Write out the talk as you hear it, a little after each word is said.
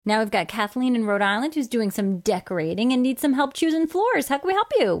Now we've got Kathleen in Rhode Island who's doing some decorating and needs some help choosing floors. How can we help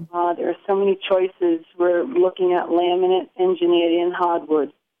you? There are so many choices. We're looking at laminate, engineered, and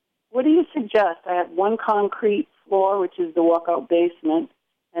hardwood. What do you suggest? I have one concrete floor, which is the walkout basement,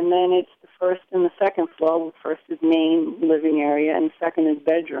 and then it's the first and the second floor. First is main living area, and second is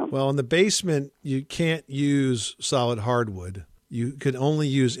bedroom. Well, in the basement, you can't use solid hardwood. You could only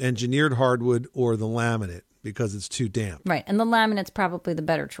use engineered hardwood or the laminate because it's too damp. Right, and the laminate's probably the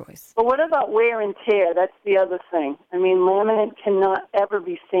better choice. But what about wear and tear? That's the other thing. I mean, laminate cannot ever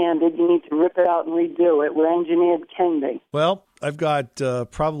be sanded. You need to rip it out and redo it, where engineered can be. Well, I've got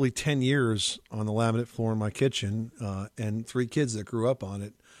probably 10 years on the laminate floor in my kitchen and 3 kids that grew up on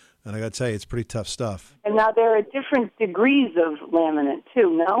it. And I got to tell you, it's pretty tough stuff. And now there are different degrees of laminate,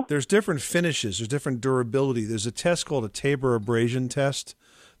 too, no? There's different finishes. There's different durability. There's a test called a Tabor abrasion test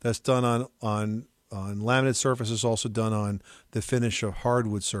that's done on laminate surfaces, also done on the finish of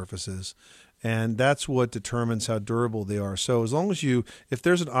hardwood surfaces. And that's what determines how durable they are. So as long as if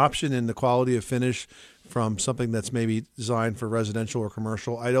there's an option in the quality of finish from something that's maybe designed for residential or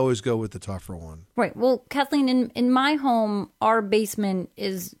commercial, I'd always go with the tougher one. Right. Well, Kathleen, in my home, our basement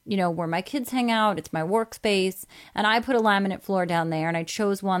is, where my kids hang out. It's my workspace. And I put a laminate floor down there, and I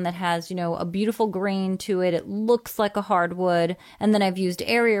chose one that has, a beautiful grain to it. It looks like a hardwood. And then I've used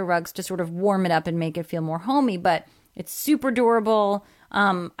area rugs to sort of warm it up and make it feel more homey. But it's super durable.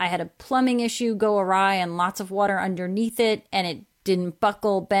 I had a plumbing issue go awry and lots of water underneath it, and it didn't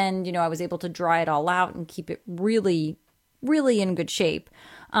buckle, bend. I was able to dry it all out and keep it really, really in good shape.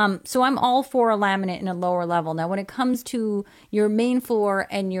 So I'm all for a laminate in a lower level. Now, when it comes to your main floor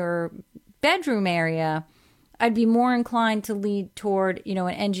and your bedroom area, I'd be more inclined to lead toward, an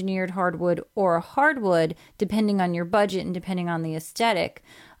engineered hardwood or a hardwood, depending on your budget and depending on the aesthetic.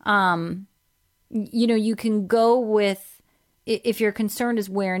 You can go with, if your concern is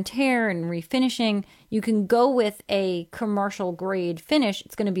wear and tear and refinishing, you can go with a commercial grade finish.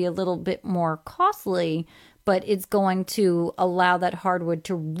 It's going to be a little bit more costly, but it's going to allow that hardwood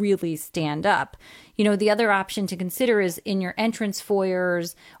to really stand up. The other option to consider is in your entrance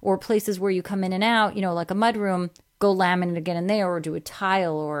foyers or places where you come in and out, like a mudroom, go laminate again in there, or do a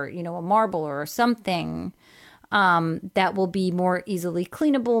tile or, a marble or something that will be more easily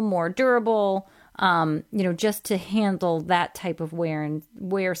cleanable, more durable, just to handle that type of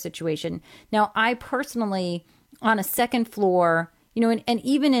wear situation. Now, I personally, on a second floor, and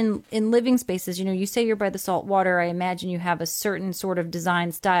even in living spaces, you say you're by the salt water. I imagine you have a certain sort of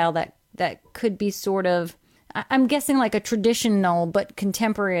design style that could be sort of, I'm guessing like a traditional but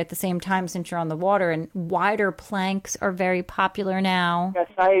contemporary at the same time since you're on the water, and wider planks are very popular now. Yes,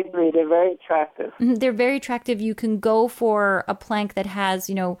 I agree. They're very attractive. They're very attractive. You can go for a plank that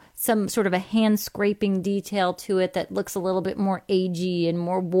has, some sort of a hand scraping detail to it that looks a little bit more agey and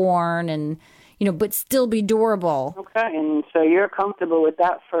more worn and, but still be durable. Okay, and so you're comfortable with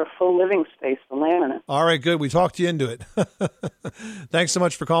that for a full living space, the laminate. All right, good. We talked you into it. Thanks so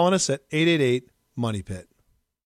much for calling us at 888-MONEY-PIT.